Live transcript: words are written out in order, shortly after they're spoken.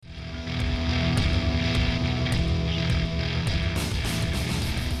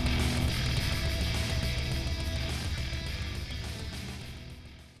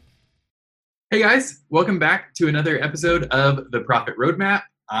Hey guys, welcome back to another episode of The Profit Roadmap.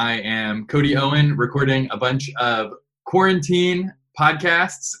 I am Cody Owen, recording a bunch of quarantine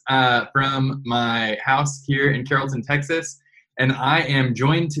podcasts from my house here in Carrollton, Texas. And I am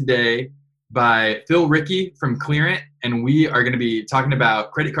joined today by Phil Rickey from Clearant, and we are going to be talking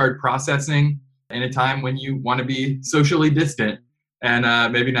about credit card processing in a time when you want to be socially distant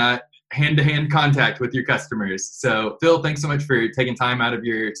and maybe not hand-to-hand contact with your customers. So Phil, thanks so much for taking time out of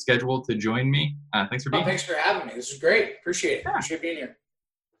your schedule to join me. Thanks for being here. Thanks for having me. This is great. Appreciate it. Yeah. Appreciate being here.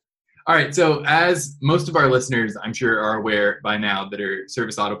 All right. So as most of our listeners, I'm sure, are aware by now that are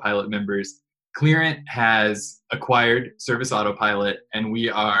Service Autopilot members, Clearant has acquired Service Autopilot, and we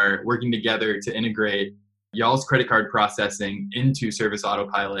are working together to integrate y'all's credit card processing into Service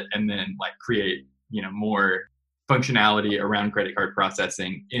Autopilot and then create, more functionality around credit card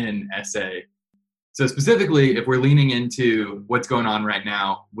processing in SA. So specifically, if we're leaning into what's going on right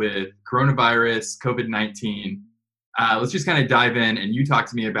now with coronavirus, COVID-19, let's just kind of dive in and you talk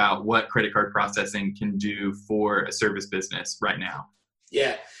to me about what credit card processing can do for a service business right now.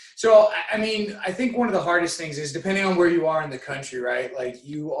 Yeah. So, I think one of the hardest things is depending on where you are in the country, right? Like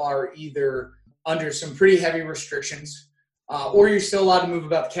you are either under some pretty heavy restrictions or you're still allowed to move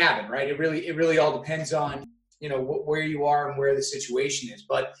about the cabin, right? It really all depends on where you are and where the situation is.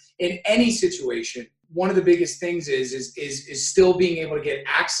 But in any situation, one of the biggest things is still being able to get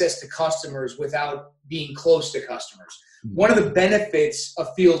access to customers without being close to customers. One of the benefits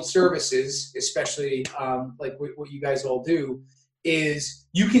of field services, especially like what you guys all do, is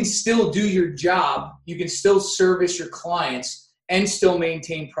you can still do your job, you can still service your clients and still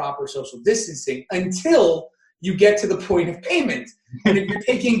maintain proper social distancing until you get to the point of payment. And if you're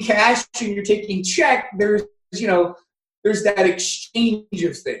taking cash and you're taking check, there's that exchange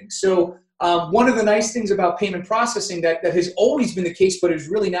of things. So one of the nice things about payment processing that has always been the case, but is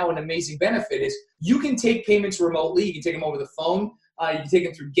really now an amazing benefit, is you can take payments remotely. You can take them over the phone. You can take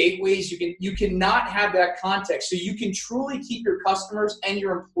them through gateways. You cannot have that context. So you can truly keep your customers and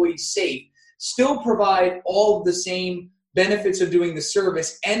your employees safe, still provide all of the same benefits of doing the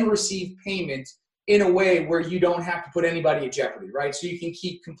service and receive payment in a way where you don't have to put anybody at jeopardy, right? So you can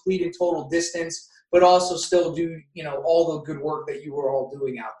keep complete and total distance, but also still do, all the good work that you were all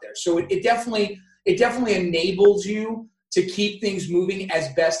doing out there. So it definitely enables you to keep things moving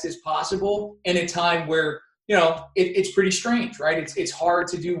as best as possible in a time where, it's pretty strange, right? It's hard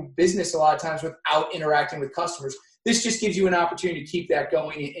to do business a lot of times without interacting with customers. This just gives you an opportunity to keep that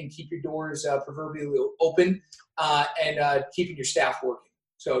going and keep your doors proverbially open and keeping your staff working.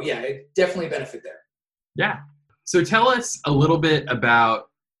 So yeah, it definitely a benefit there. Yeah. So tell us a little bit about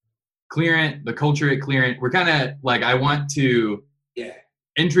Clearant, the culture at Clearant. We're kind of I want to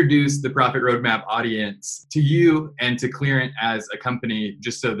introduce the Profit Roadmap audience to you and to Clearant as a company,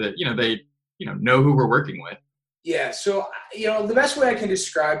 just so that, they, know who we're working with. Yeah. So, the best way I can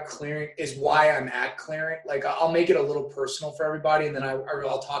describe Clearant is why I'm at Clearant. I'll make it a little personal for everybody, and then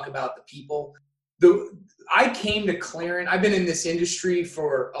I'll talk about the people. I came to Clearant. I've been in this industry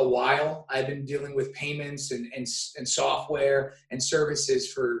for a while. I've been dealing with payments and software and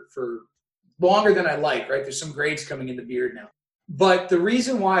services for longer than I like, right? There's some grades coming in the beard now. But the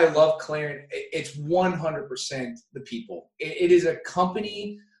reason why I love Clearant, it's 100% the people. It is a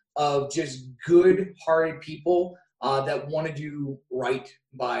company of just good-hearted people that want to do right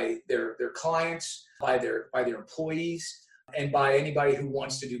by their clients, by their employees, and by anybody who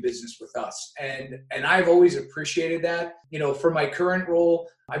wants to do business with us. And I've always appreciated that. For my current role,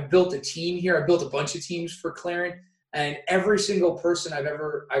 I've built a team here. I built a bunch of teams for Clearant, and every single person I've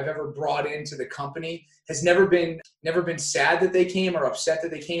ever brought into the company has never been sad that they came or upset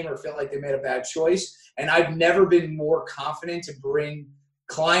that they came or felt like they made a bad choice. And I've never been more confident to bring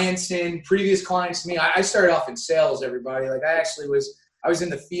previous clients to me. I started off in sales, everybody. I was in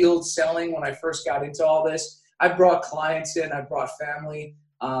the field selling when I first got into all this. I brought clients in, I brought family,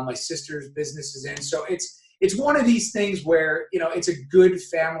 my sister's business is in. So it's one of these things where, it's a good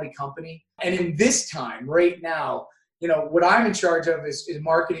family company. And in this time right now, what I'm in charge of is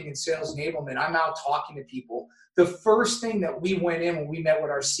marketing and sales enablement. I'm out talking to people. The first thing that we went in when we met with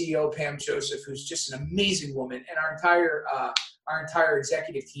our CEO, Pam Joseph, who's just an amazing woman, and our entire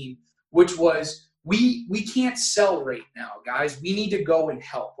executive team, which was, we can't sell right now, guys. We need to go and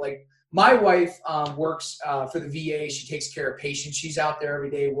help. My wife works for the VA. She takes care of patients. She's out there every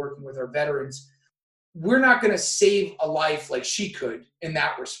day working with our veterans. We're not going to save a life like she could in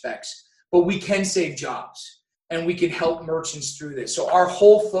that respects, but we can save jobs and we can help merchants through this. So our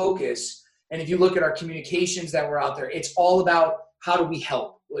whole focus, and if you look at our communications that were out there, it's all about how do we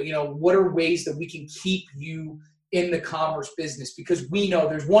help? What are ways that we can keep you in the commerce business, because we know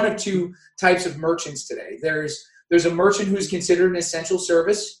there's one of two types of merchants today. There's a merchant who's considered an essential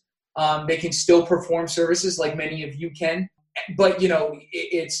service. They can still perform services like many of you can, but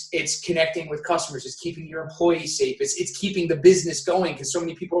it's connecting with customers. It's keeping your employees safe. It's keeping the business going, because so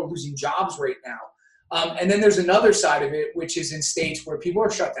many people are losing jobs right now. And then there's another side of it, which is in states where people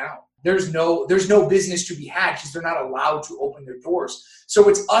are shut down. There's no business to be had because they're not allowed to open their doors. So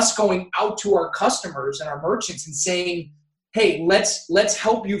it's us going out to our customers and our merchants and saying, hey, let's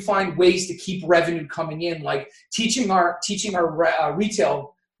help you find ways to keep revenue coming in, like teaching our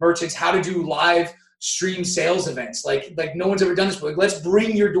retail merchants how to do live stream sales events. Like no one's ever done this before. Like, let's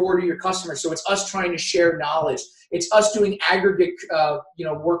bring your door to your customers. So it's us trying to share knowledge. It's us doing aggregate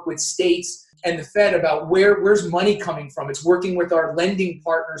work with states and the Fed about where's money coming from. It's working with our lending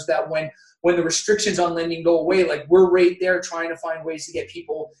partners that when the restrictions on lending go away, like we're right there trying to find ways to get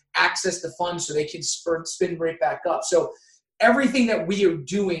people access to funds so they can spin right back up. So everything that we are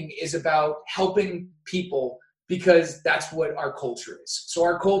doing is about helping people, because that's what our culture is. So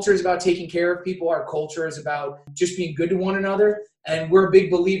our culture is about taking care of people. Our culture is about just being good to one another. And we're big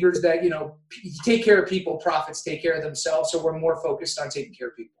believers that, you take care of people, profits take care of themselves. So we're more focused on taking care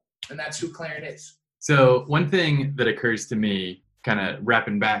of people. And that's who Clarion is. So one thing that occurs to me, kind of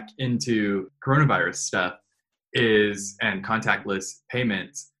wrapping back into coronavirus stuff and contactless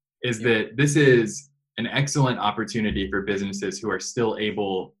payments, is that this is an excellent opportunity for businesses who are still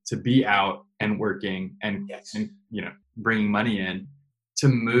able to be out and working and bringing money in, to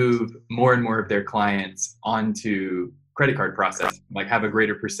move more and more of their clients onto credit card processing, like have a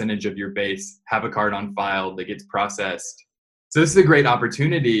greater percentage of your base have a card on file that gets processed. So this is a great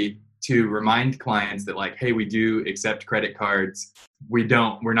opportunity to remind clients that, like, hey, we do accept credit cards.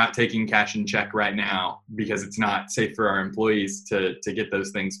 We're not taking cash and check right now because it's not safe for our employees to get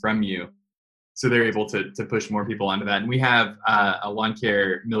those things from you. So they're able to push more people onto that. And we have a lawn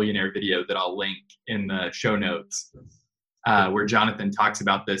care millionaire video that I'll link in the show notes, where Jonathan talks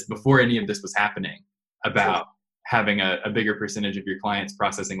about this before any of this was happening, about having a bigger percentage of your clients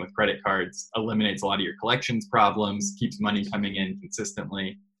processing with credit cards eliminates a lot of your collections problems, keeps money coming in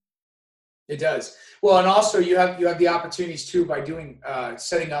consistently. It does. Well, and also you have the opportunities too by doing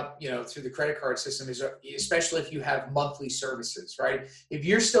setting up, through the credit card system, especially if you have monthly services, right? If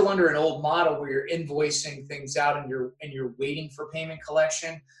you're still under an old model where you're invoicing things out and you're waiting for payment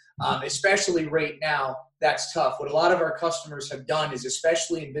collection, especially right now, that's tough. What a lot of our customers have done is,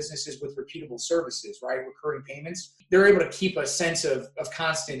 especially in businesses with repeatable services, right, recurring payments, they're able to keep a sense of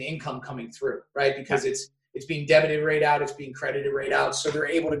constant income coming through, right? Because it's being debited right out, it's being credited right out. So they're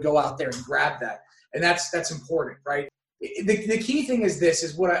able to go out there and grab that. And that's important, right? The key thing is this,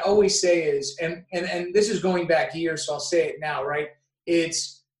 is what I always say is, and this is going back years, so I'll say it now, right?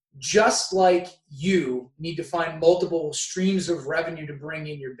 It's just like you need to find multiple streams of revenue to bring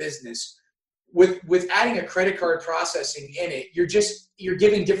in your business. With adding a credit card processing in it, you're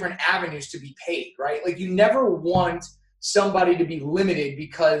giving different avenues to be paid, right? Like, you never want somebody to be limited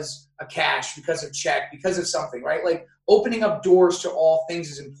because of cash, because of check, because of something, right? Like, opening up doors to all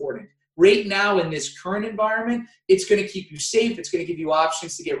things is important. Right now in this current environment, it's going to keep you safe. It's going to give you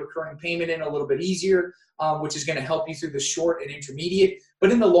options to get recurring payment in a little bit easier, which is going to help you through the short and intermediate.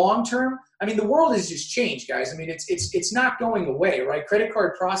 But in the long term, I mean, the world has just changed, guys. I mean, it's not going away, right? Credit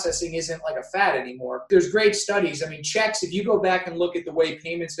card processing isn't like a fad anymore. There's great studies. I mean, checks, if you go back and look at the way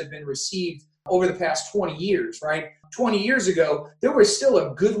payments have been received over the past 20 years, right? 20 years ago, there was still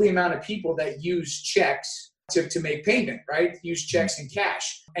a goodly amount of people that used checks to make payment, right? Use checks and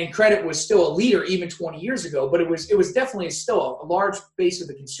cash. And credit was still a leader even 20 years ago, but it was definitely still a large base of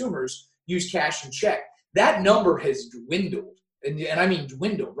the consumers use cash and check. That number has dwindled. And I mean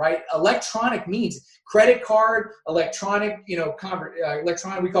dwindled, right? Electronic means credit card, electronic,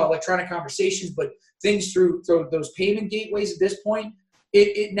 electronic, we call it electronic conversations, but things through those payment gateways at this point,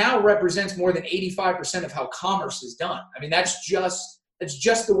 it now represents more than 85% of how commerce is done. I mean, that's just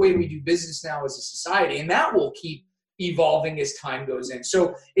the way we do business now as a society, and that will keep evolving as time goes in.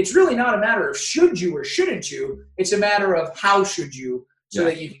 So it's really not a matter of should you or shouldn't you, it's a matter of how should you, so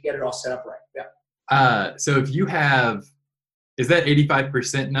that you can get it all set up right. Yeah. So if you have, is that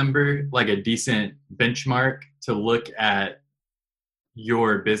 85% number like a decent benchmark to look at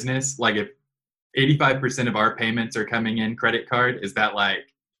your business? Like, if 85% of our payments are coming in credit card, is that like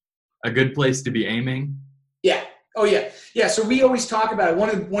a good place to be aiming? Yeah. Oh yeah. Yeah. So we always talk about it.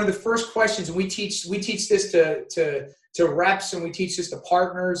 One of the first questions, and we teach this to reps, and we teach this to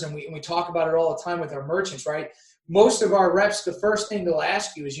partners, and we talk about it all the time with our merchants, right? Most of our reps, the first thing they'll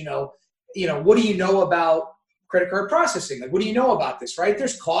ask you is, what do you know about credit card processing. Like, what do you know about this, right?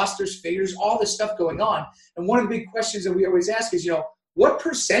 There's costs, there's figures, all this stuff going on. And one of the big questions that we always ask is, what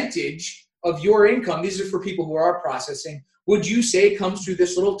percentage of your income, these are for people who are processing, would you say comes through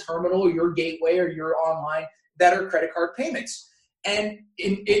this little terminal, your gateway, or your online that are credit card payments? And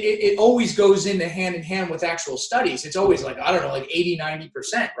it always goes in hand with actual studies. It's always like, I don't know, like 80,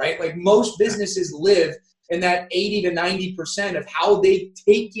 90%, right? Like most businesses live in that 80 to 90% of how they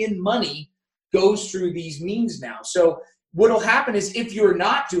take in money goes through these means now. So what'll happen is if you're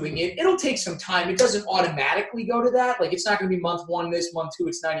not doing it, it'll take some time. It doesn't automatically go to that. Like it's not going to be month one, this month two,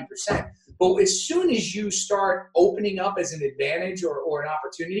 it's 90%. But as soon as you start opening up as an advantage or an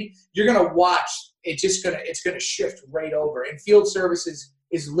opportunity, you're going to watch it's going to shift right over. And field services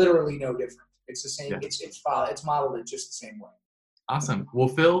is literally no different. It's the same. Yeah. It's modeled in just the same way. Awesome. Well,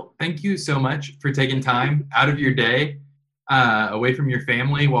 Phil, thank you so much for taking time out of your day away from your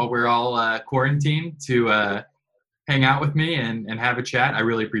family while we're all quarantined to hang out with me and have a chat. I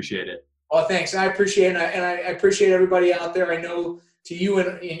really appreciate it. Oh, thanks. I appreciate it. And I appreciate everybody out there. I know to you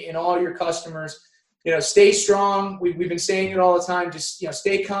and all your customers, stay strong. We've been saying it all the time. Just,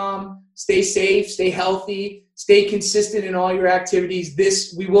 stay calm, stay safe, stay healthy, stay consistent in all your activities.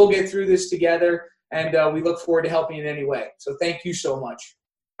 We will get through this together, and we look forward to helping in any way. So thank you so much.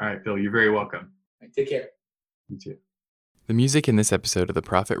 All right, Phil, you're very welcome. Take care. You too. The music in this episode of The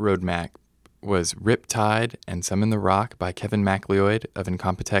Profit Roadmap was Riptide and Some in the Rock by Kevin MacLeod of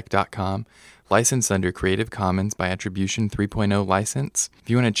Incompetech.com, licensed under Creative Commons by Attribution 3.0 license. If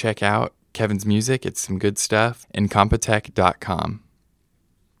you want to check out Kevin's music, it's some good stuff. Incompetech.com.